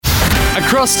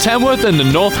Across Tamworth and the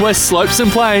Northwest Slopes and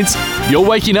Plains, you're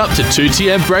waking up to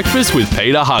 2TM Breakfast with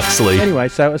Peter Huxley. Anyway,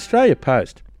 so Australia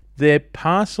Post, their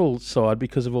parcel side,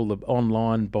 because of all the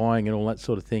online buying and all that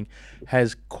sort of thing,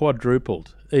 has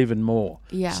quadrupled even more.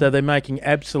 Yeah. So they're making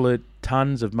absolute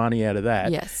tons of money out of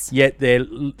that. Yes. Yet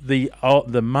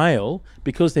the mail,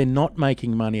 because they're not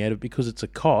making money out of it because it's a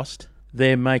cost,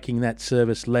 they're making that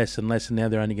service less and less, and now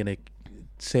they're only going to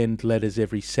send letters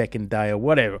every second day or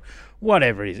whatever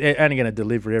it is. They're only going to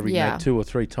deliver every 2 or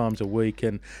 3 times a week,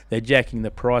 and they're jacking the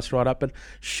price right up. But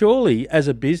surely, as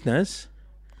a business,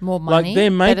 more money, they're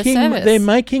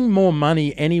making more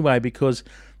money anyway, because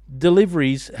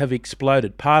deliveries have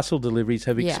exploded. Parcel deliveries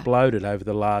have exploded over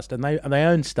the last, and they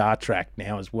own Star Trek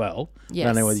now as well. Yes. I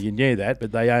don't know whether you knew that,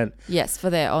 but they own. Yes, for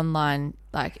their online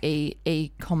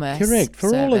e-commerce. Correct. For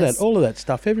service. all of that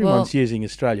stuff, everyone's using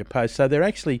Australia Post, so they're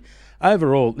actually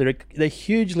overall they're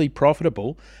hugely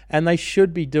profitable, and they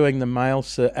should be doing the mail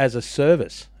as a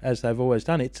service, as they've always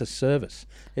done. It's a service.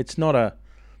 It's not a.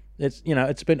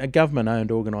 It's been a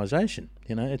government-owned organisation.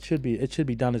 It should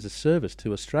be done as a service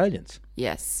to Australians.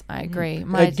 Yes, I agree.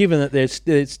 Given that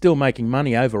they're still making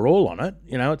money overall on it,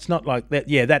 it's not like that.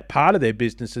 Yeah, that part of their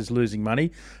business is losing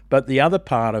money, but the other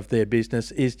part of their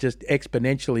business is just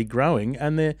exponentially growing,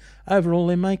 and they're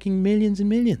making millions and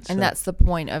millions. And that's the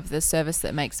point of the service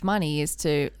that makes money, is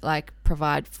to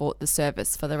provide for the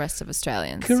service for the rest of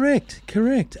Australians.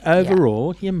 Correct.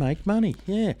 Overall, you make money.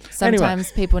 Yeah.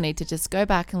 Sometimes people need to just go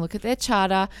back and look at their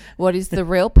charter. What is the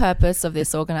real purpose of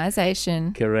this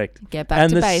organisation? Correct. Get back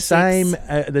to basics.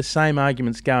 The same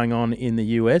arguments going on in the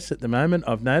US at the moment,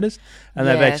 I've noticed, and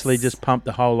they've actually just pumped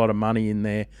a whole lot of money in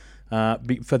there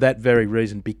for that very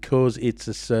reason, because it's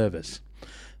a service.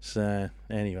 So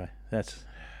anyway,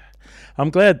 I'm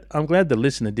glad the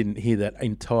listener didn't hear that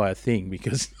entire thing,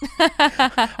 because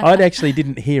I actually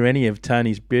didn't hear any of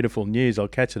Tony's beautiful news. I'll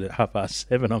catch it at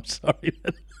 7:30. I'm sorry.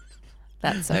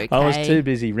 That's okay. I was too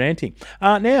busy ranting.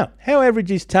 Now, how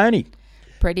average is Tony?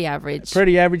 Pretty average.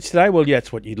 Pretty average today? Well, yeah,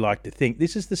 that's what you'd like to think.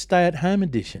 This is the stay-at-home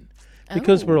edition,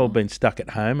 because we're all been stuck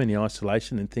at home in the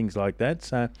isolation and things like that.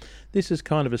 So this is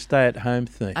kind of a stay-at-home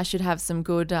thing. I should have some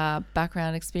good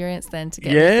background experience then to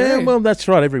get through. Well, that's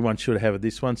right. Everyone should have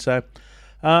this one. So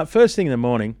first thing in the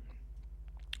morning,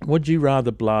 would you rather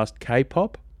blast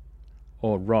K-pop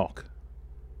or rock?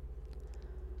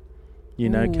 You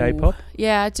know K-pop?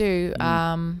 Yeah, I do.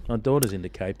 My daughter's into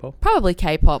K-pop. Probably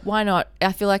K-pop. Why not?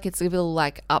 I feel like it's a little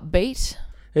upbeat.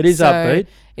 It is upbeat.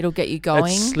 It'll get you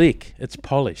going. It's slick. It's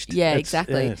polished. Yeah,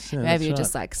 exactly. Maybe you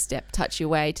just touch your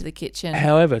way to the kitchen.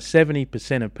 However,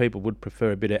 70% of people would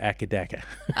prefer a bit of Akadaka.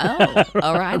 Oh,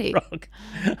 alrighty.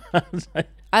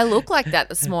 I look like that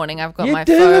this morning. I've got my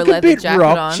faux leather jacket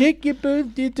rock on. Chick. You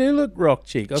do look rock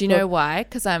chick. Do you know why?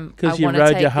 Because you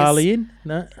rode your Harley in?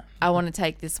 No. I want to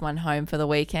take this one home for the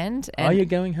weekend. And are you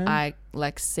going home? I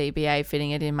like CBA fitting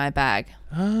it in my bag.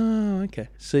 Oh, okay.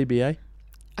 CBA?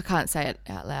 I can't say it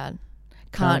out loud.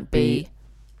 Can't be.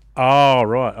 Oh,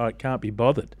 right. I can't be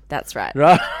bothered. That's right.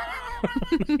 Right.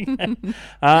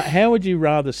 How would you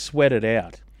rather sweat it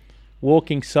out?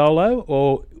 Walking solo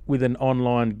or with an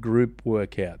online group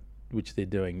workout, which they're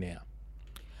doing now?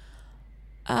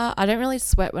 I don't really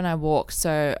sweat when I walk,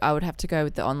 so I would have to go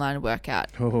with the online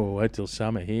workout. Oh, wait till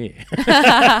summer here.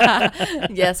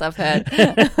 Yes, I've heard.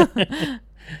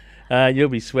 You'll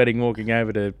be sweating walking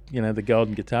over to, the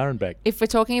Golden Guitar and back. If we're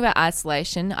talking about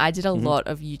isolation, I did a lot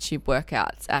of YouTube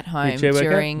workouts at home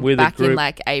back in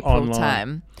April online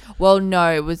time. Well,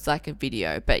 no, it was like a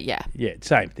video, but yeah. Yeah,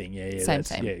 same thing. Yeah. Same.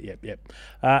 Yeah.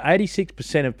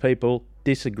 86% of people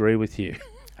disagree with you.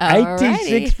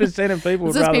 86% 86% of people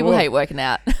would rather rather people walk. hate working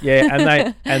out.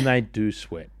 Yeah, and they do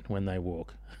sweat when they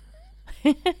walk.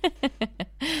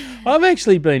 I've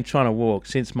actually been trying to walk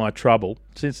since the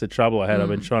trouble I had. I've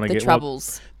been trying to get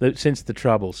troubles.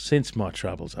 Since my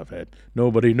troubles I've had.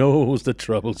 Nobody knows the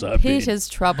troubles I've been. Peter's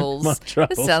troubles. My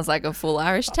troubles. This sounds like a full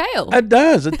Irish tale. It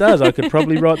does. I could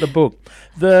probably write the book.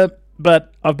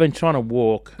 But I've been trying to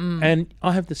walk, and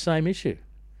I have the same issue.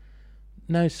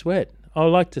 No sweat. I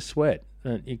like to sweat.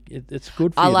 It's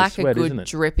good for you to sweat, isn't it? I like a good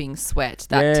dripping sweat.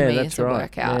 That to me is a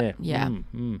workout. Yeah.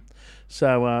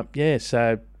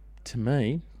 So to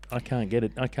me, I can't get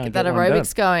it. I can't get that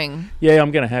aerobics going. Yeah,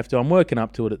 I'm going to have to. I'm working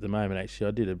up to it at the moment. Actually,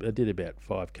 I did about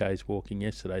 5Ks walking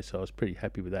yesterday, so I was pretty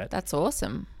happy with that. That's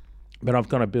awesome. But I've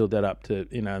got to build that up to,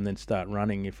 and then start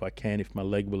running if I can, if my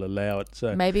leg will allow it.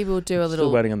 So maybe we'll do a little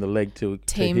still waiting on the leg to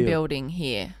team heal. Building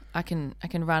here. I can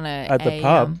run at the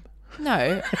pub.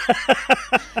 No,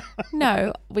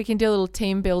 no. We can do a little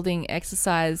team building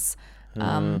exercise,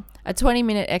 a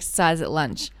 20-minute exercise at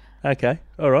lunch. Okay,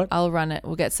 all right. I'll run it.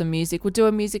 We'll get some music. We'll do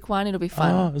a music one. It'll be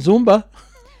fun. Zumba.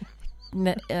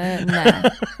 Nah.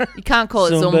 You can't call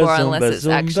it Zumba unless it's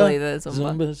actually the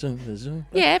Zumba. Zumba.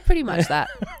 Yeah, pretty much that.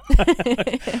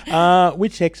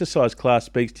 Which exercise class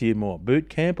speaks to you more, boot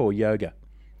camp or yoga?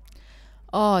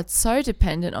 Oh, it's so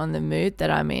dependent on the mood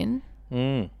that I'm in.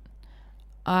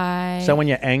 So when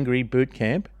you're angry, boot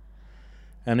camp,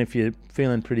 and if you're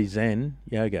feeling pretty zen,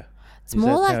 yoga. It's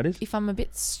more like if I'm a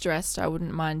bit stressed, I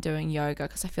wouldn't mind doing yoga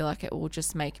because I feel like it will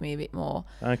just make me a bit more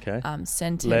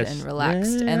centered and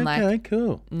relaxed and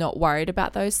cool. Not worried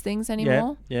about those things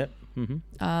anymore. Yeah.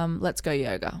 Mm-hmm. Let's go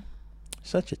yoga.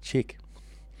 Such a chick.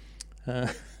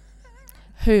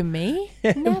 Who, me?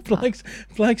 Yeah, Never. blokes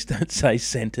don't say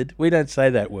centered. We don't say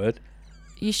that word.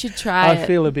 You should try it. I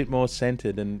feel a bit more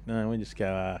centered, and we just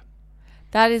go,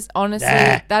 That is honestly,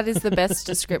 that is the best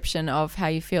description of how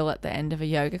you feel at the end of a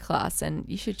yoga class, and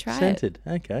you should try centered.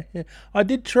 Okay, yeah. I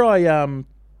did try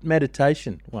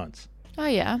meditation once. Oh,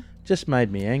 yeah. Just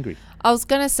made me angry. I was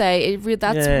going to say,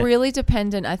 that's really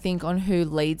dependent, I think, on who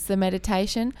leads the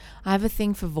meditation. I have a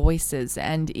thing for voices,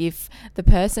 and if the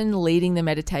person leading the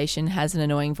meditation has an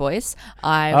annoying voice,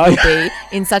 I will be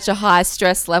in such a high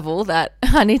stress level that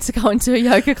I need to go into a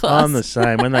yoga class. I'm the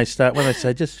same. When they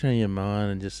say, just train your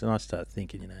mind, and I start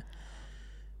thinking,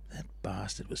 that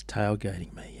bastard was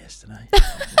tailgating me yesterday.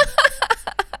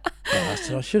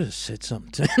 Bastard, I should have said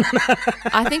something to him.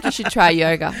 I think you should try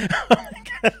yoga.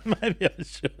 Maybe I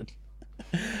should.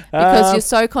 Because you're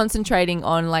so concentrating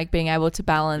on like being able to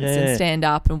balance and stand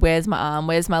up and where's my arm,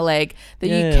 where's my leg, that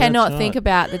you cannot think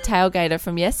about the tailgater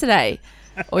from yesterday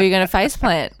or you're going to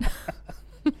faceplant.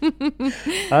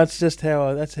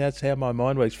 That's how my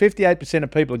mind works. 58%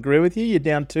 of people agree with you. You're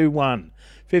down 2-1.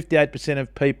 58%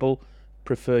 of people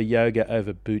prefer yoga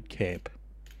over boot camp.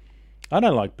 I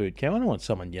don't like boot camp. I don't want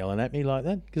someone yelling at me like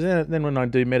that. Because then when I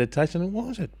do meditation, why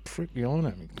is that prick yelling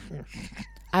at me?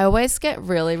 I always get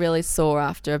really, really sore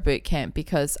after a boot camp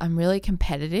because I'm really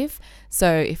competitive.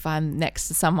 So if I'm next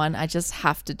to someone, I just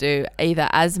have to do either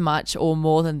as much or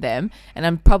more than them. And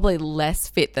I'm probably less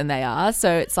fit than they are.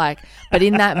 So it's like, but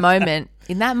in that moment,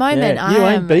 you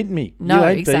ain't beaten me. No, you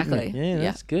ain't exactly. Beaten me. Yeah,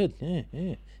 that's good.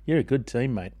 Yeah. You're a good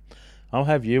teammate. I'll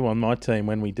have you on my team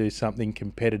when we do something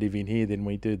competitive in here, then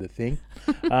we do the thing.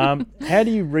 How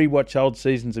do you rewatch old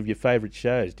seasons of your favourite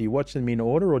shows? Do you watch them in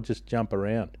order or just jump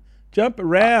around? Jump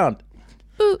around.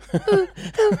 Definitely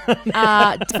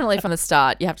from the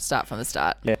start. You have to start from the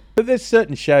start. Yeah, but there's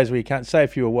certain shows where you can't. Say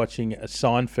if you were watching a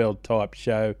Seinfeld type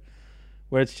show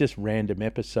where it's just random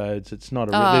episodes. It's not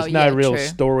there's no real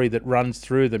story that runs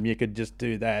through them. You could just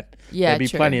do that. Yeah, there'd be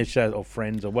plenty of shows or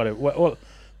Friends or whatever.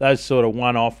 Those sort of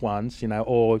one-off ones,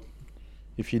 or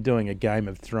if you're doing a Game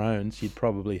of Thrones, you'd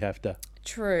probably have to.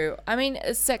 True. I mean,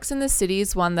 Sex and the City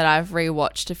is one that I've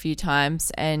rewatched a few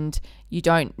times, and you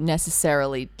don't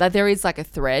necessarily there is like a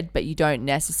thread, but you don't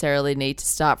necessarily need to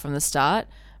start from the start.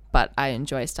 But I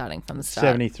enjoy starting from the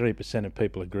start. 73% of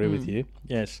people agree with you.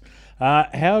 Yes.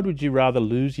 How would you rather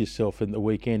lose yourself in the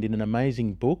weekend, in an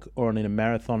amazing book or in a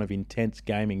marathon of intense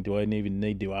gaming? Do I even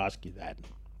need to ask you that?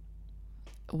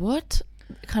 What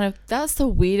kind of? That's the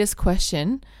weirdest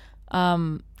question.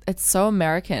 It's so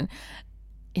American.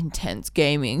 Intense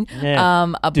gaming.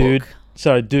 Yeah. A book.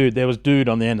 So, dude, there was dude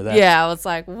on the end of that. Yeah, I was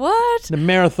like, what? The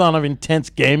marathon of intense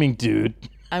gaming, dude.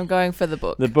 I'm going for the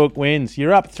book. The book wins.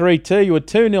 You're up 3-2. You were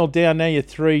 2-0 down. Now you're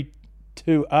 3-2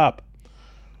 up.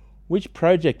 Which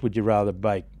project would you rather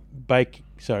which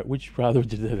rather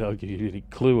would you? I'll give you a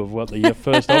clue of what your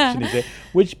first option is there.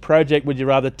 Which project would you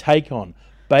rather take on?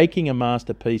 Baking a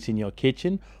masterpiece in your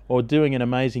kitchen or doing an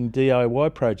amazing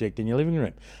DIY project in your living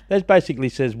room? That basically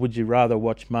says, would you rather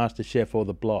watch MasterChef or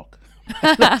The Block?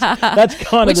 that's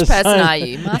kind Which of the same. Which person are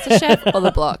you, MasterChef or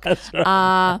The Block? That's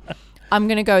right. I'm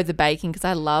going to go with the baking because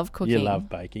I love cooking. You love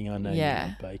baking. I know you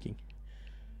love baking.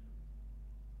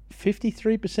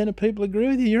 53% of people agree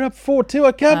with you. You're up 4-2.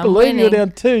 I can't believe you're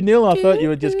down 2-0. I thought you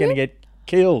were just going to get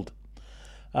killed.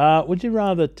 Would you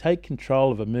rather take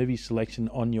control of a movie selection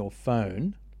on your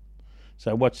phone?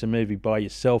 So watch the movie by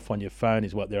yourself on your phone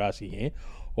is what they're asking here.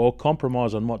 Or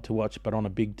compromise on what to watch but on a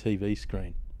big TV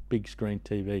screen. Big screen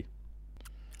TV.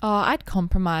 Oh, I'd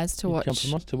compromise to watch.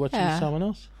 Compromise to watch with someone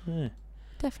else? Yeah.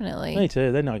 Definitely. Me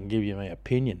too. Then I can give you my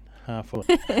opinion.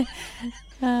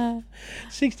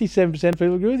 67% of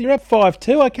people agree with you. You're up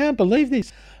 5-2. I can't believe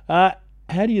this. How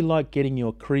do you like getting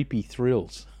your creepy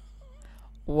thrills?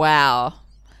 Wow.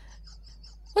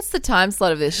 What's the time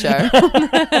slot of this show?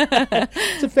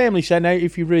 It's a family show. Now,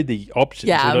 if you read the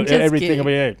options, everything will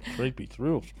be creepy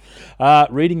thrills.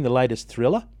 Reading the latest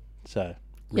thriller, so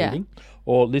reading,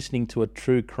 or listening to a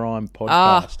true crime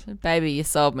podcast? Oh, baby, you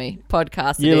sold me.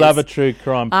 Podcast. You love a true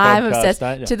crime podcast, I'm obsessed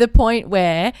don't you? to the point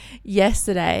where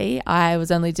yesterday I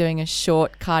was only doing a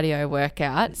short cardio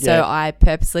workout. So Yeah. I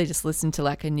purposely just listened to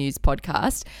like a news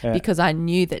podcast because I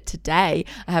knew that today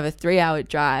I have a 3-hour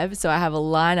drive. So I have a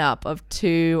lineup of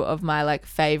 2 of my like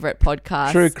favorite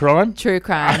podcasts. True crime? True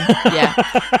crime. Yeah.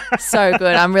 So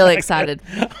good. I'm really excited.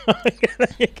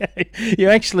 Okay. You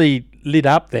actually lit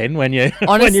up then when you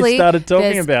Honestly, when you started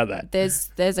talking there's- about that.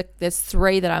 There's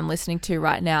 3 that I'm listening to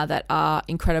right now that are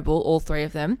incredible, all 3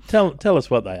 of them. Tell us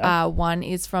what they are. One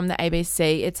is from the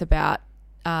ABC. It's about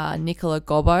Nicola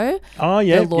Gobbo, Oh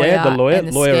yeah, the lawyer, and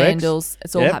the Lawyer X. scandals.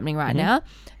 It's all Yep. happening right now.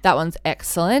 That one's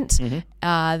excellent.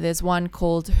 There's one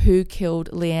called Who Killed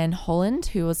Leanne Holland,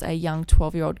 who was a young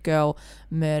 12-year-old girl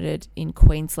murdered in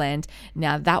Queensland.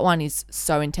 Now, that one is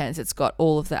so intense. It's got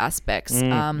all of the aspects.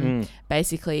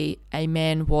 Basically, a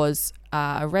man was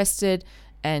arrested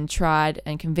and tried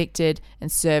and convicted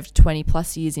and served 20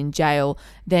 plus years in jail.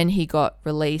 Then he got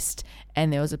released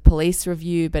and there was a police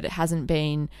review, but it hasn't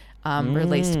been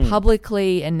released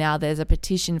publicly, and now there's a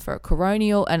petition for a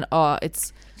coronial, and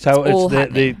it's all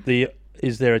happening.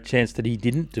 Is there a chance that he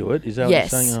didn't do it? Is that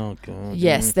Yes. what you're saying? Oh god.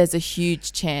 Yes, there's a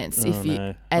huge chance if you.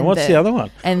 No. And what's the other one?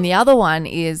 And the other one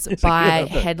is It's by a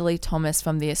good other. Hedley Thomas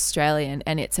from The Australian,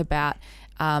 and it's about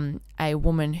a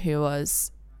woman who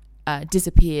was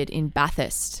disappeared in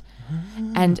Bathurst,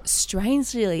 and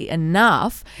strangely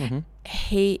enough,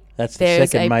 That's the there's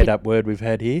second a made-up word we've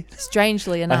had here.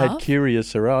 strangely I had enough.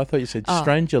 curious, I thought you said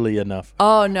strangely enough.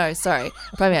 Oh no, sorry.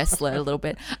 Probably I slurred a little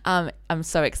bit. I'm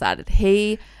so excited.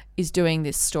 He is doing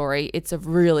this story. It's a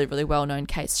really, really well-known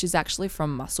case. She's actually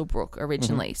from Muswellbrook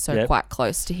originally, so Yep. quite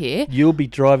close to here. You'll be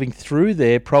driving through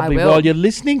there probably will. while you're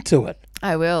listening to it.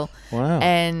 I will. Wow.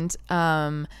 And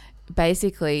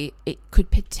basically, it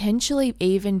could potentially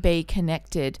even be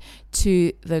connected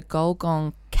to the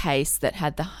Golgong case that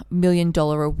had the $1 million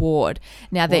award.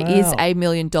 Now, there is Wow. a $1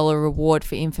 million reward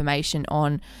for information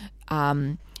on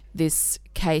this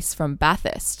case from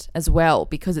Bathurst as well,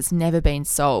 because it's never been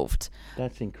solved.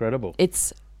 That's incredible.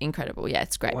 It's incredible. Yeah,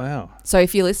 it's great. Wow. So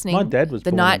if you're listening, My dad was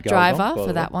the born Night in Golgong, Driver by for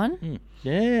the that way. one.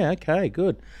 Yeah, okay,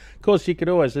 good. Of course, you could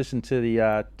always listen to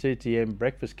the 2TM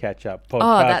Breakfast Catch-Up podcast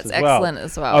Oh, that's as well, excellent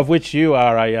as well. of which you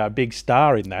are a big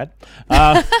star in that.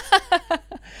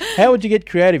 How would you get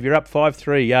creative? You're up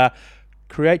 5-3.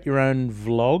 Create your own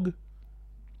vlog?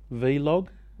 Vlog?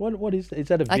 What is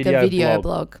that? A Like video a video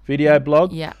blog? blog. Video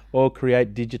blog? Yeah. Or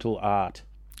create digital art?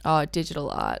 Oh, digital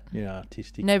art. Yeah,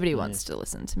 artistic. Nobody Yeah. wants to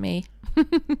listen to me.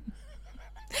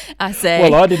 I say.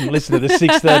 Well, I didn't listen to the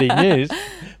 6:30 news,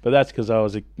 but that's because I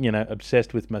was,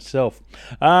 obsessed with myself.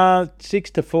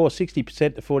 6-4,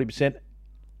 60% to 40%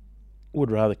 would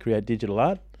rather create digital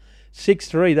art.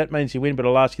 6-3, that means you win, but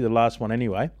I'll ask you the last one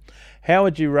anyway. How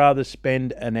would you rather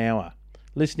spend an hour?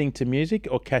 Listening to music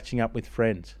or catching up with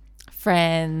friends?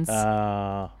 Friends.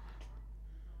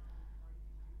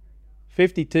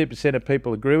 52% of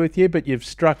people agree with you, but you've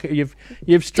struggled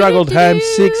home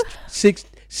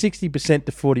 60%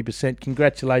 to 40%.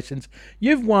 Congratulations,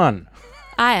 you've won.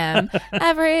 I am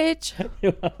average.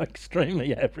 You are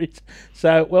extremely average.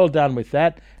 So well done with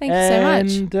that. Thank you so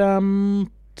much. And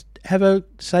have a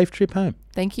safe trip home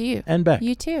Thank you. and back.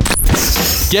 You too.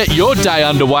 Get your day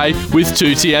underway with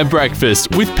 2TM Breakfast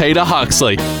with Peter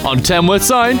Huxley on Tamworth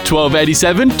Zone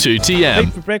 1287 2TM.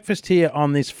 Pete for breakfast here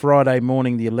on this Friday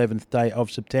morning, the 11th day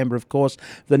of September, of course,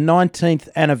 the 19th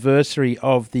anniversary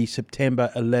of the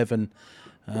September 11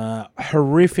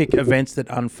 horrific events that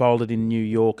unfolded in New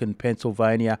York and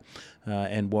Pennsylvania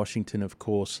and Washington, of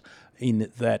course, in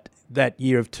that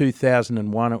year of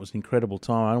 2001. It was an incredible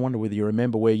time. I wonder whether you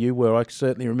remember where you were. I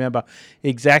certainly remember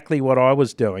exactly what I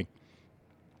was doing.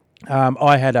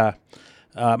 I had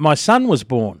my son was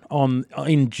born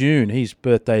in June. His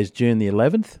birthday is June the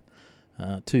 11th,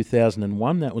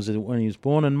 2001. That was when he was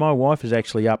born, and my wife is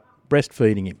actually up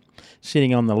breastfeeding him,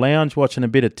 sitting on the lounge watching a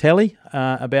bit of telly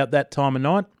about that time of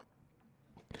night.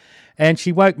 And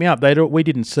she woke me up. We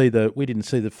didn't see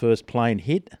the first plane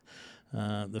hit.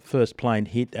 The first plane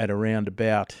hit at around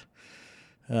about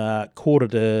 4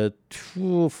 to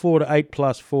 8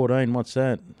 plus 14. What's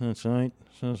that? That's 8.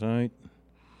 That's 8.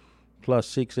 Plus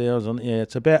 6 hours on. Yeah,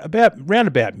 it's about round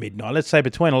about midnight. Let's say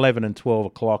between 11 and 12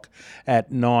 o'clock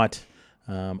at night.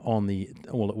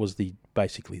 It was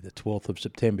basically the 12th of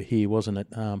September here, wasn't it?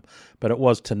 But it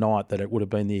was tonight that it would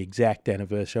have been the exact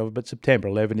anniversary of it. But September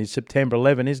 11 is September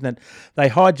 11, isn't it? They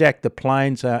hijacked the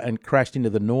planes and crashed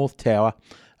into the North Tower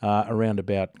around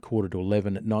about quarter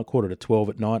to 12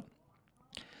 at night.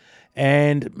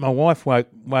 And my wife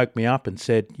woke me up and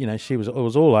said, you know, it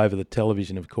was all over the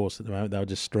television, of course, at the moment. They were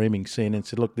just streaming CNN and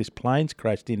said, look, this plane's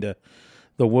crashed into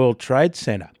the World Trade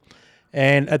Center.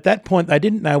 And at that point, they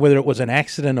didn't know whether it was an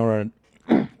accident or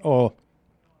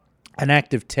an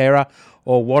act of terror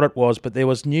or what it was, but there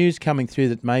was news coming through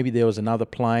that maybe there was another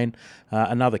plane,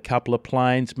 another couple of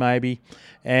planes maybe.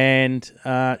 And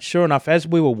sure enough, as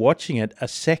we were watching it, a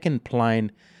second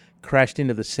plane crashed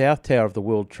into the South Tower of the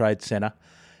World Trade Center.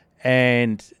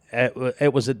 And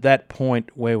it was at that point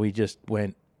where we just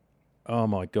went, oh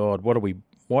my God,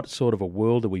 what sort of a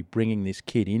world are we bringing this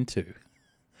kid into?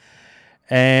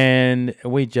 And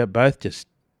we both just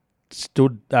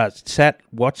sat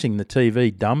watching the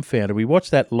TV dumbfounded. We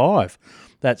watched that live.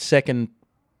 That second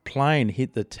plane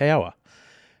hit the tower.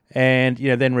 And, you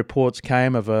know, then reports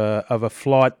came of a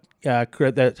flight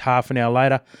that half an hour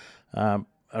later,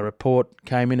 a report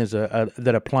came in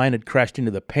that a plane had crashed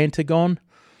into the Pentagon.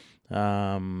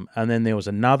 And then there was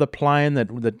another plane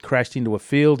that crashed into a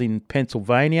field in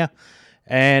Pennsylvania.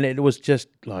 And it was just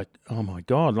like, oh my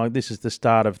God, like this is the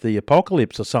start of the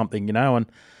apocalypse or something, you know. And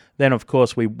then, of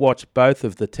course, we watched both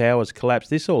of the towers collapse.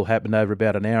 This all happened over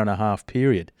about an hour and a half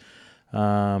period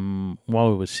while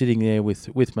we were sitting there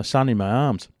with my son in my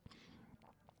arms.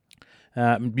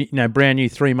 You know, brand new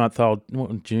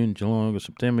 3-month-old, June, July, August,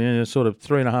 September, sort of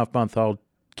 3.5-month-old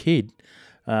kid.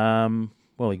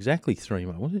 Well, exactly 3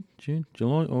 months. Was it June,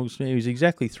 July, August? He was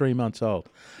exactly 3 months old.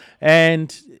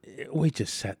 And we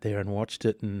just sat there and watched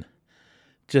it and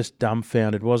just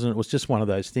dumbfounded, wasn't it? It was just one of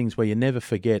those things where you'll never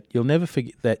forget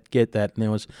that. And there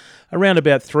was around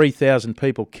about 3,000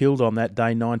 people killed on that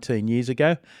day 19 years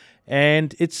ago.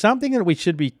 And it's something that we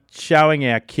should be showing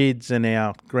our kids and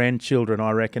our grandchildren,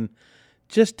 I reckon,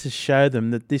 just to show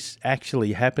them that this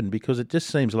actually happened, because it just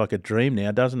seems like a dream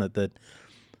now, doesn't it, that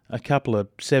a couple of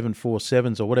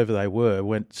 747s or whatever they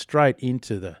went straight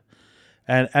into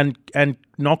and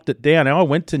knocked it down. Now, I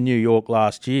went to New York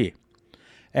last year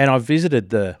and I visited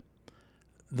the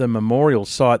memorial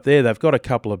site there. They've got a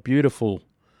couple of beautiful,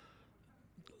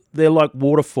 they're like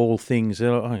waterfall things. I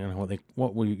don't know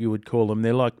what you would call them.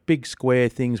 They're like big square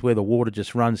things where the water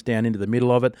just runs down into the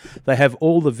middle of it. They have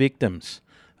all the victims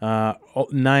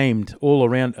named all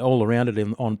around it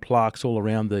on plaques all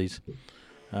around these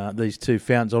two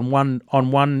fountains. On one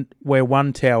where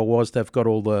one tower was, they've got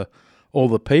all the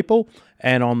people,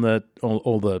 and on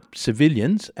all the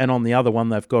civilians, and on the other one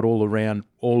they've got all around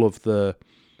all of the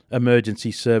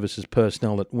emergency services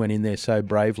personnel that went in there so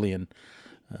bravely and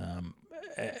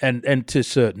to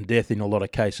certain death in a lot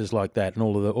of cases like that, and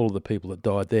all of the people that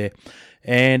died there.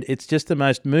 And it's just the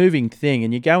most moving thing.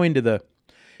 And you go into the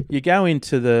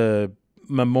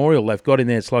memorial they've got in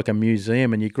there. It's like a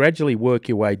museum, and you gradually work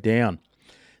your way down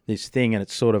this thing, and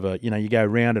it's sort of you go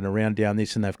round and around down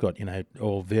this, and they've got,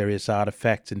 all various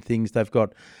artifacts and things. They've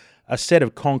got a set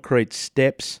of concrete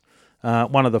steps,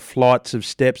 one of the flights of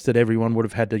steps that everyone would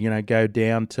have had to, go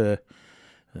down to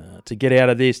get out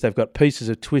of this. They've got pieces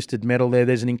of twisted metal there.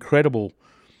 There's an incredible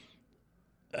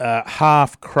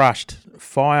half-crushed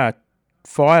fire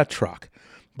truck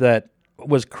that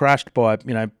was crushed by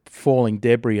falling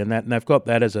debris and that, and they've got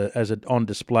that as a on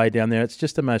display down there. It's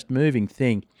just the most moving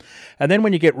thing. And then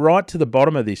when you get right to the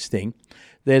bottom of this thing,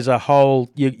 there's a whole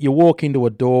you walk into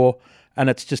a door, and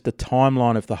it's just a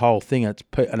timeline of the whole thing.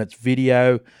 And it's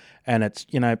video, and it's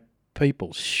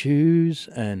people's shoes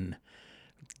and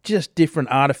just different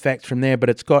artifacts from there.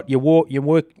 But it's got you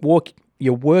work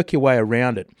your way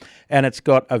around it, and it's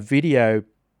got a video.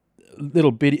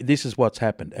 Little bit, this is what's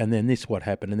happened, and then this is what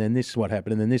happened, and then this is what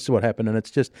happened, and then this is what happened, and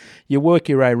it's just you work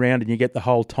your way around and you get the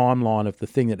whole timeline of the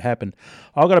thing that happened.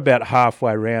 I got about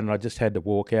halfway around and I just had to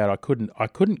walk out. I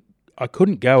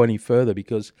couldn't go any further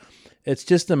because it's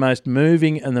just the most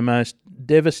moving and the most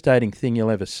devastating thing you'll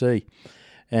ever see,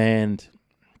 and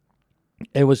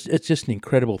it's just an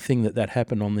incredible thing that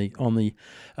happened on the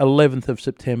 11th of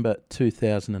September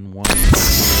 2001.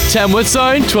 Tamworth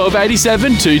Zone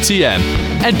 1287 2TM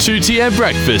and 2TM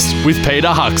Breakfast with Peter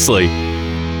Huxley.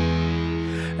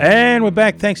 And we're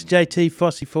back. Thanks, JT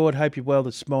Fossey Ford. Hope you're well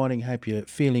this morning. Hope you're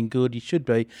feeling good. You should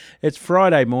be. It's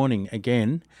Friday morning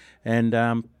again, and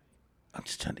I'm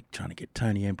just trying to get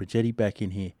Tony Ambrogetti back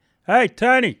in here. Hey,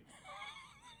 Tony.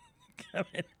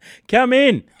 Come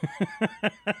in.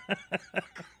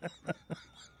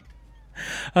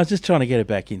 I was just trying to get her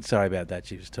back in. Sorry about that.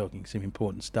 She was talking some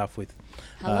important stuff with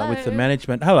the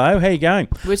management. Hello, how you going?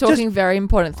 We're talking very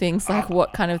important things, like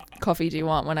what kind of coffee do you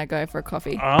want when I go for a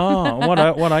coffee? Oh,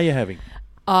 what are you having?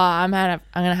 I'm going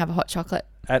to have a hot chocolate.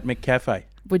 At McCafe.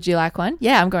 Would you like one?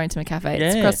 Yeah, I'm going to McCafe.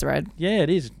 It's across the road. Yeah, it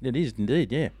is. It is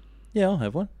indeed, yeah. Yeah, I'll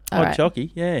have one. All right.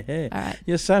 chocky, yeah. All right.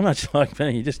 You're so much like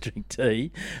me. You just drink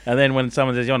tea, and then when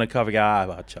someone says you want a coffee, go,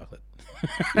 hot chocolate.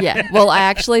 Yeah. Well, I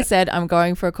actually said, I'm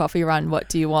going for a coffee run. What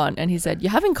do you want? And he said,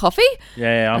 you're having coffee?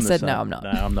 Yeah, I the said, same. no, I'm not. No,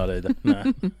 I'm not either.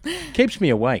 No. Keeps me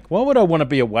awake. Why would I want to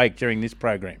be awake during this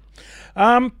program?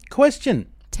 Question.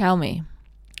 Tell me.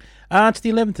 It's the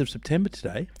 11th of September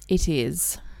today. It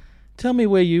is. Tell me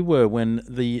where you were when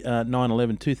the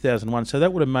 9/11 2001. So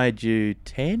that would have made you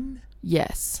 10?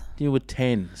 Yes. You were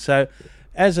 10. So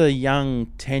as a young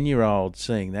 10-year-old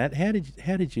seeing that, how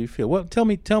did you feel? Well, tell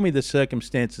me the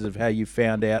circumstances of how you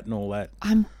found out and all that.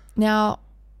 Now,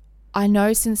 I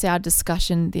know since our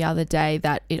discussion the other day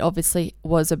that it obviously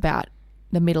was about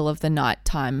the middle of the night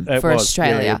time for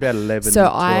Australia. Yeah, about 11, so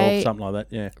 12, something like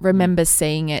that, yeah. Remember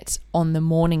seeing it on the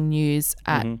morning news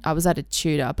I was at a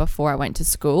tutor before I went to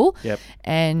school. Yep.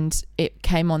 And it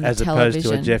came on the As television.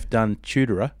 opposed to a Jeff Dunn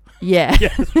tutorer. Yeah.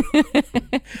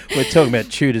 We were talking about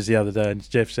tutors the other day, and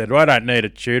Jeff said, I don't need a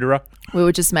tutorer. We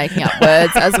were just making up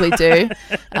words, as we do.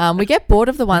 We get bored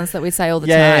of the ones that we say all the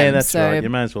time. Yeah, that's right. You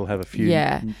may as well have a few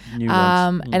new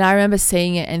ones. And I remember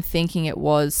seeing it and thinking it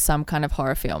was some kind of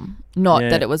horror film, not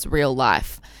that it was real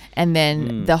life. And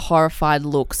then the horrified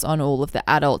looks on all of the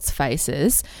adults'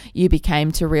 faces, you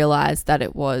became to realise that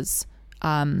it was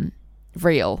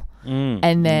real.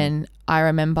 And then I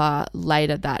remember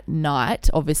later that night,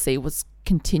 obviously it was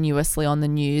continuously on the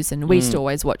news, and we used to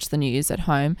always watch the news at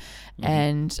home,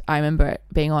 and I remember it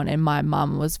being on, and my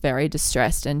mum was very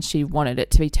distressed and she wanted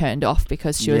it to be turned off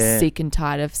because she was sick and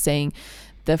tired of seeing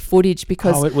the footage,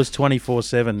 because it was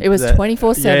 24/7. It was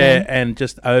 24/7. Yeah, and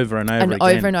just over and over again.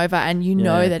 Over and over, and you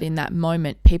know that in that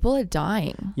moment people are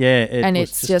dying. Yeah, and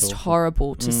it's just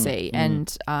horrible to see.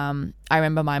 And I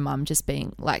remember my mum just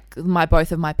being like,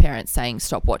 both of my parents saying,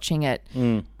 stop watching it,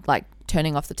 like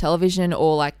turning off the television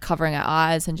or like covering our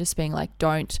eyes and just being like,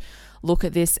 don't look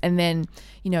at this. And then,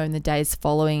 you know, in the days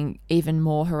following, even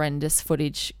more horrendous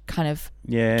footage kind of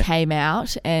came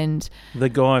out. And the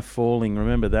guy falling,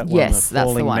 remember that one? Yes, the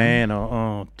falling that's the one. Man.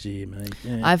 Oh, dear me.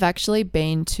 Yeah. I've actually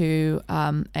been to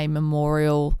a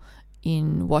memorial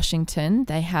in Washington.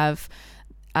 They have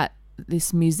at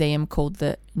this museum called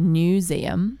the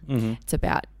Newseum. It's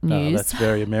about news. Oh, that's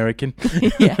very American.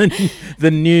 Yeah.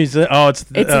 The news. It's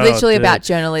literally about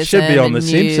journalism. Should be on The news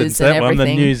Simpsons. That and one, the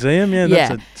everything. museum. Yeah, that's a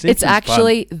Simpsons it's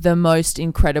actually fun. the most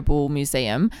incredible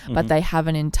museum, but they have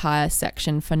an entire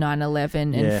section for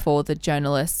 9/11 and for the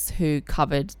journalists who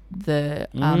covered the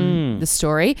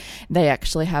story. They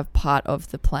actually have part of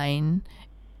the plane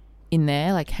in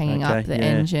there, like hanging up the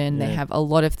engine. They have a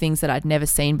lot of things that I'd never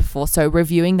seen before. So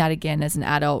reviewing that again as an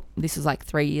adult, this was like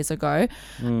 3 years ago,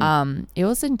 it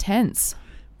was intense.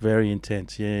 Very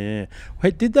intense, yeah.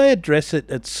 Wait, did they address it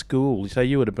at school? So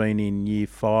you would have been in year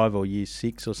 5 or year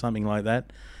 6 or something like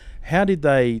that. How did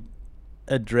they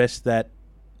address that,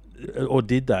 or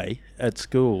did they, at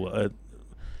school?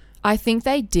 I think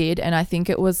they did, and I think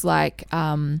it was like,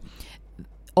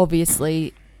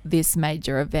 obviously this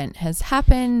major event has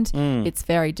happened. It's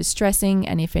very distressing,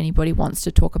 and if anybody wants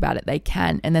to talk about it, they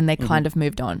can. And then they kind of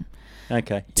moved on.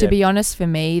 Okay. To be honest, for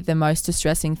me, the most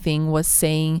distressing thing was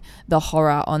seeing the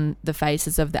horror on the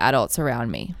faces of the adults around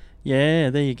me.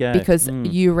 Yeah, there you go. Because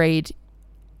you read,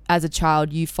 as a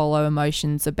child, you follow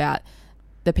emotions about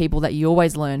the people that you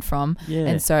always learn from. Yeah.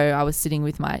 And so I was sitting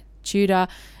with my tutor.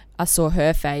 I saw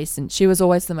her face, and she was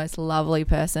always the most lovely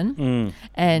person.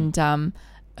 And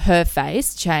her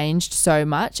face changed so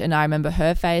much, and I remember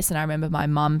her face and I remember my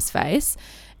mum's face,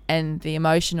 and the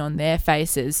emotion on their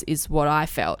faces is what I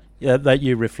felt. Yeah, that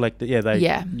you reflected.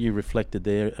 You reflected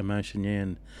their emotion.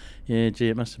 Yeah, and gee,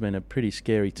 it must have been a pretty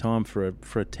scary time for a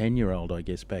 10-year-old, I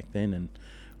guess, back then, and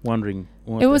wondering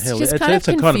what it was the hell. Just it's kind it's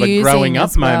of a kind of a growing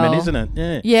up moment, well. isn't it?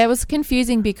 Yeah. Yeah, it was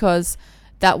confusing because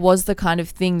that was the kind of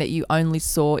thing that you only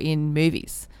saw in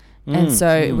movies, and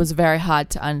so it was very hard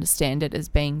to understand it as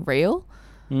being real.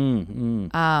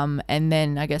 And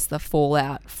then I guess the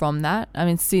fallout from that. I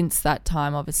mean, since that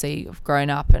time, obviously, I've grown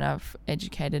up and I've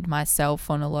educated myself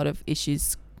on a lot of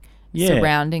issues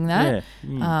surrounding that.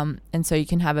 And so you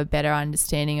can have a better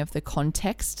understanding of the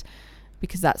context,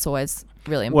 because that's always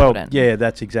really important. Well, yeah,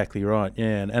 that's exactly right.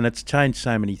 Yeah, and it's changed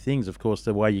so many things. Of course,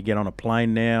 the way you get on a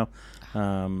plane now,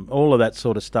 all of that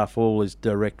sort of stuff, all is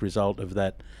direct result of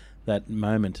that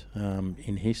moment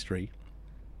in history.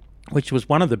 Which was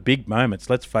one of the big moments.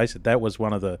 Let's face it, that was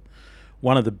one of the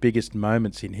biggest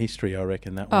moments in history, I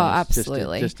reckon. That one was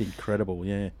absolutely. Just incredible,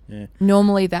 yeah.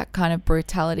 Normally that kind of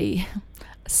brutality,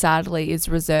 sadly, is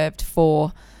reserved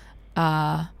for,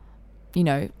 countries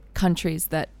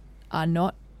that are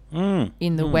not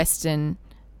in the Western,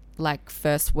 like,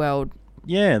 first world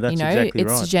Yeah, that's exactly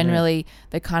right. It's generally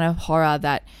the kind of horror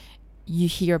that you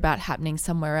hear about happening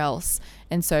somewhere else.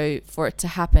 And so for it to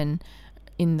happen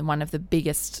in one of the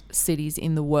biggest cities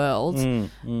in the world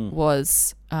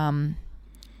was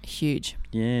huge.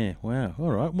 Yeah, wow.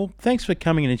 All right. Well, thanks for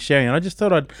coming in and sharing it. I just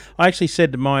thought I actually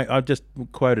said I just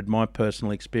quoted my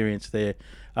personal experience there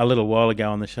a little while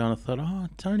ago on the show, and I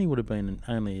thought, Tony would have been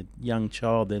only a young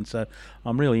child then, so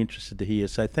I'm really interested to hear.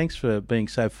 So thanks for being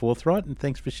so forthright, and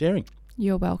thanks for sharing.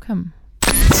 You're welcome.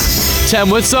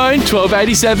 Tamworth Zone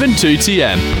 1287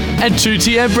 2TM and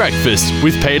 2TM Breakfast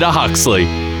with Peter Huxley.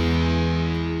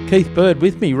 Keith Bird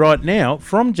with me right now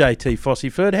from JT Fossey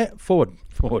Ford. Keith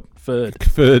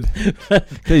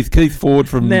Ford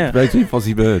from JT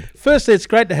Fossey Bird. Firstly, it's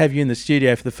great to have you in the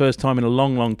studio for the first time in a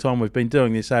long, long time. We've been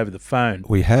doing this over the phone.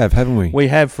 We have, haven't we? We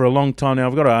have for a long time now.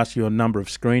 I've got to ask you a number of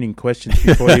screening questions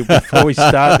before we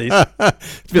start this.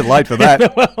 It's a bit late for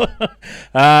that.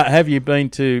 Have you been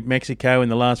to Mexico in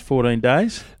the last 14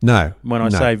 days? No. When I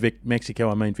say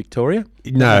Mexico, I mean Victoria.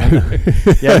 No.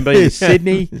 You haven't been to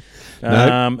Sydney?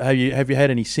 No. Have you had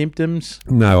any symptoms?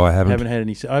 No, I haven't. Haven't had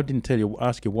any. I didn't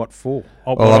ask you what for.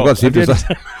 I've got symptoms.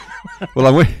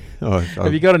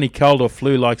 Have you got any cold or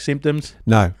flu-like symptoms?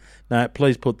 No. No,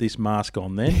 please put this mask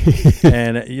on then,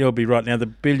 and you'll be right. Now the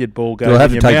billiard ball goes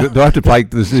in your mouth. Do I have to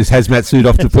take this hazmat suit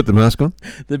off to put the mask on?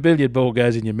 The billiard ball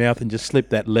goes in your mouth and just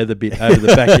slip that leather bit over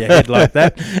the back of your head like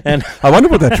that. And I wonder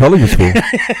what that trolley was for.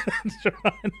 That's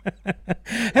right.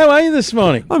 How are you this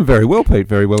morning? I'm very well, Pete.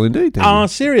 Very well indeed.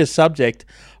 Serious subject.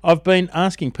 I've been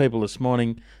asking people this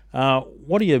morning.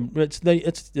 What are you? It's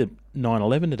the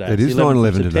 9/11 today. It is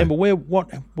 9/11 today.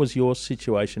 What was your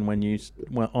situation when you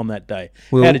were on that day?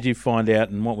 Well, how did you find out,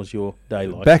 and what was your day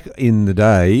like? Back in the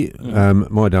day,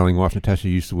 my darling wife Natasha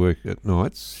used to work at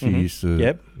nights. She used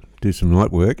to do some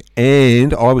night work,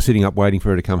 and I was sitting up waiting for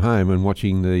her to come home and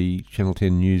watching the Channel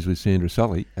 10 news with Sandra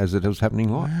Sully as it was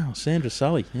happening live. Wow, Sandra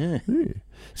Sully, yeah.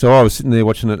 So I was sitting there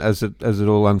watching it as it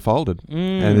all unfolded,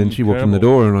 and then she walked in the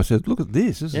door, and I said, "Look at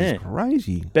this! This is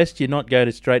crazy." Best you not go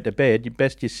straight to bed.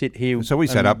 Best you sit here. So we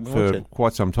sat up for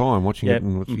quite some time watching it,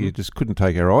 and you just couldn't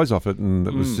take our eyes off it, and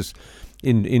it was just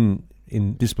in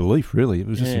disbelief. Really, it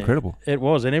was just incredible. It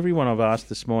was, and everyone I've asked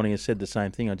this morning has said the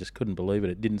same thing. I just couldn't believe it.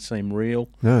 It didn't seem real.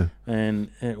 No, and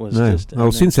it was just.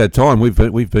 Well, since that time, we've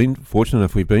been fortunate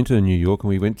enough. We've been to New York, and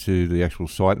we went to the actual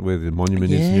site where the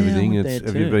monument is and everything.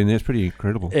 Have you been there? It's pretty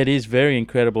incredible. It is very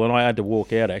incredible, and I had to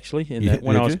walk out actually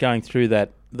when I was going through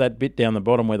that bit down the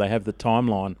bottom where they have the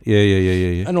timeline.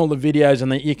 Yeah. And all the videos,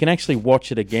 and you can actually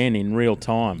watch it again in real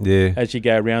time. Yeah. As you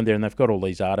go around there, and they've got all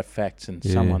these artifacts and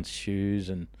someone's shoes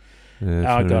and.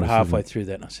 I got halfway through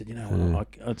that and I said,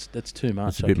 it's too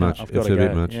much. It's a bit much. I've got to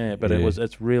go. Much. Yeah, but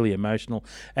it's really emotional,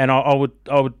 and I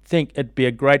would think it'd be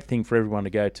a great thing for everyone to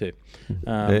go to.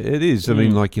 It is. I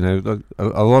mean,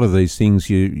 a lot of these things,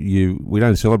 we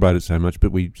don't celebrate it so much,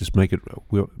 but we just make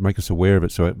us aware of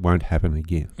it so it won't happen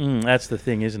again. That's the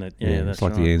thing, isn't it? Yeah, that's it's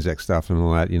like the Anzac stuff and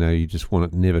all that. You just want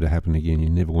it never to happen again. You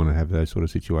never want to have those sort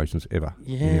of situations ever.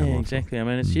 Yeah, exactly. I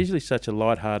mean, it's usually such a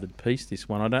light-hearted piece. This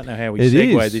one, I don't know how we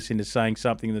segue this into saying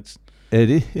something that's. It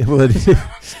is. Well, it is.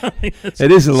 It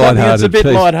is a light-hearted. It's a bit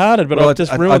light-hearted, but I've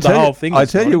just ruined the whole thing. I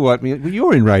tell you what,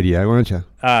 you're in radio, aren't you?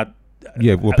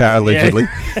 Yeah, well, allegedly.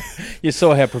 You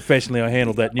saw how professionally I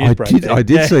handled that news break. I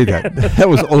did see that. That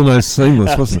was almost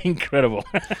seamless, wasn't it? Incredible.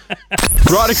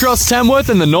 Right across Tamworth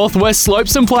and the northwest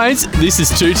slopes and plains, this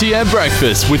is 2TM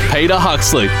Breakfast with Peter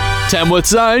Huxley. Tamworth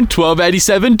Zone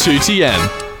 1287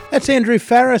 2TM. That's Andrew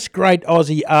Farris, great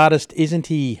Aussie artist, isn't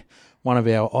he? One of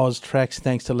our Oz tracks,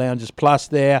 thanks to Loungers Plus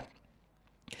there.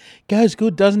 Goes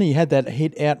good, doesn't he? He had that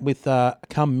hit out with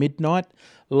Come Midnight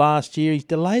last year. He's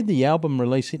delayed the album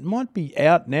release. It might be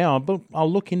out now, but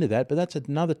I'll look into that. But that's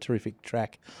another terrific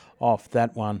track off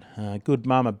that one. Good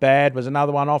Mama Bad was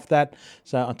another one off that.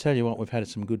 So I'll tell you what, we've had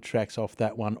some good tracks off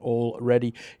that one already.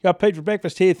 You got Pete for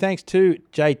breakfast here. Thanks to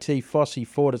JT Fossey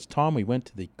Ford. It's time we went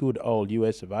to the good old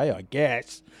US of A, I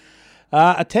guess.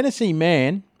 A Tennessee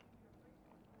man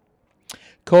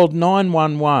called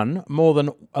 911 more than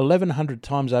 1,100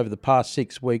 times over the past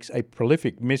 6 weeks, a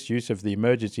prolific misuse of the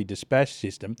emergency dispatch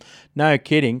system. No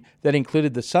kidding. That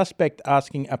included the suspect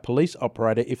asking a police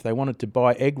operator if they wanted to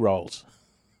buy egg rolls.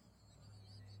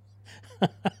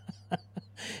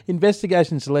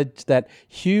 Investigations allege that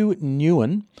Hugh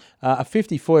Newen, a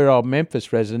 54-year-old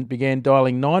Memphis resident, began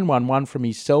dialing 911 from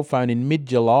his cell phone in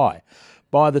mid-July.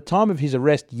 By the time of his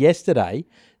arrest yesterday,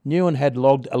 Newen had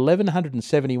logged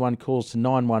 1,171 calls to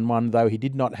 911, though he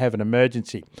did not have an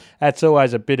emergency. That's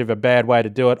always a bit of a bad way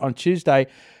to do it. On Tuesday,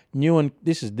 Newen,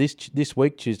 this is this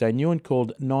week, Tuesday, Newen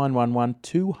called 911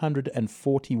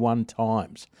 241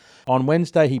 times. On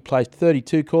Wednesday, he placed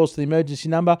 32 calls to the emergency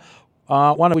number,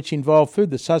 one of which involved food.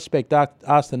 The suspect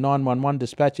asked the 911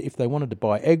 dispatcher if they wanted to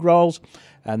buy egg rolls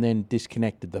and then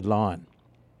disconnected the line.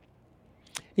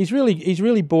 He's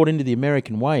really bought into the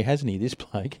American way, hasn't he, this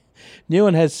bloke?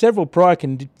 Newen has several prior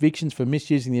convictions for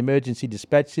misusing the emergency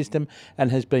dispatch system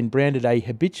and has been branded a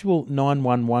habitual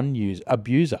 911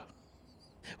 abuser.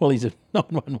 Well, he's a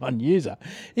 911 user.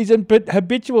 He's a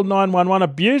habitual 911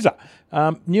 abuser.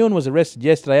 Newen was arrested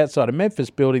yesterday outside a Memphis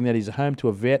building that is home to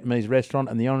a Vietnamese restaurant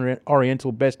and the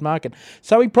Oriental Best Market.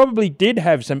 So he probably did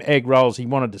have some egg rolls he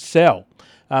wanted to sell.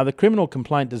 The criminal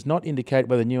complaint does not indicate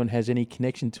whether Newen has any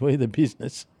connection to either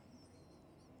business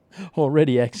or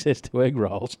ready access to egg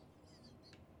rolls.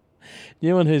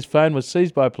 Newen, whose phone was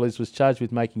seized by police, was charged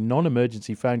with making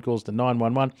non-emergency phone calls to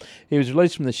 911. He was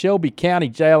released from the Shelby County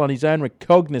Jail on his own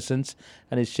recognizance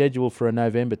and is scheduled for a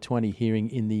November 20 hearing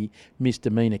in the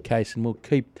misdemeanor case. And we'll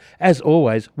keep, as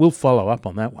always, we'll follow up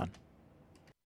on that one.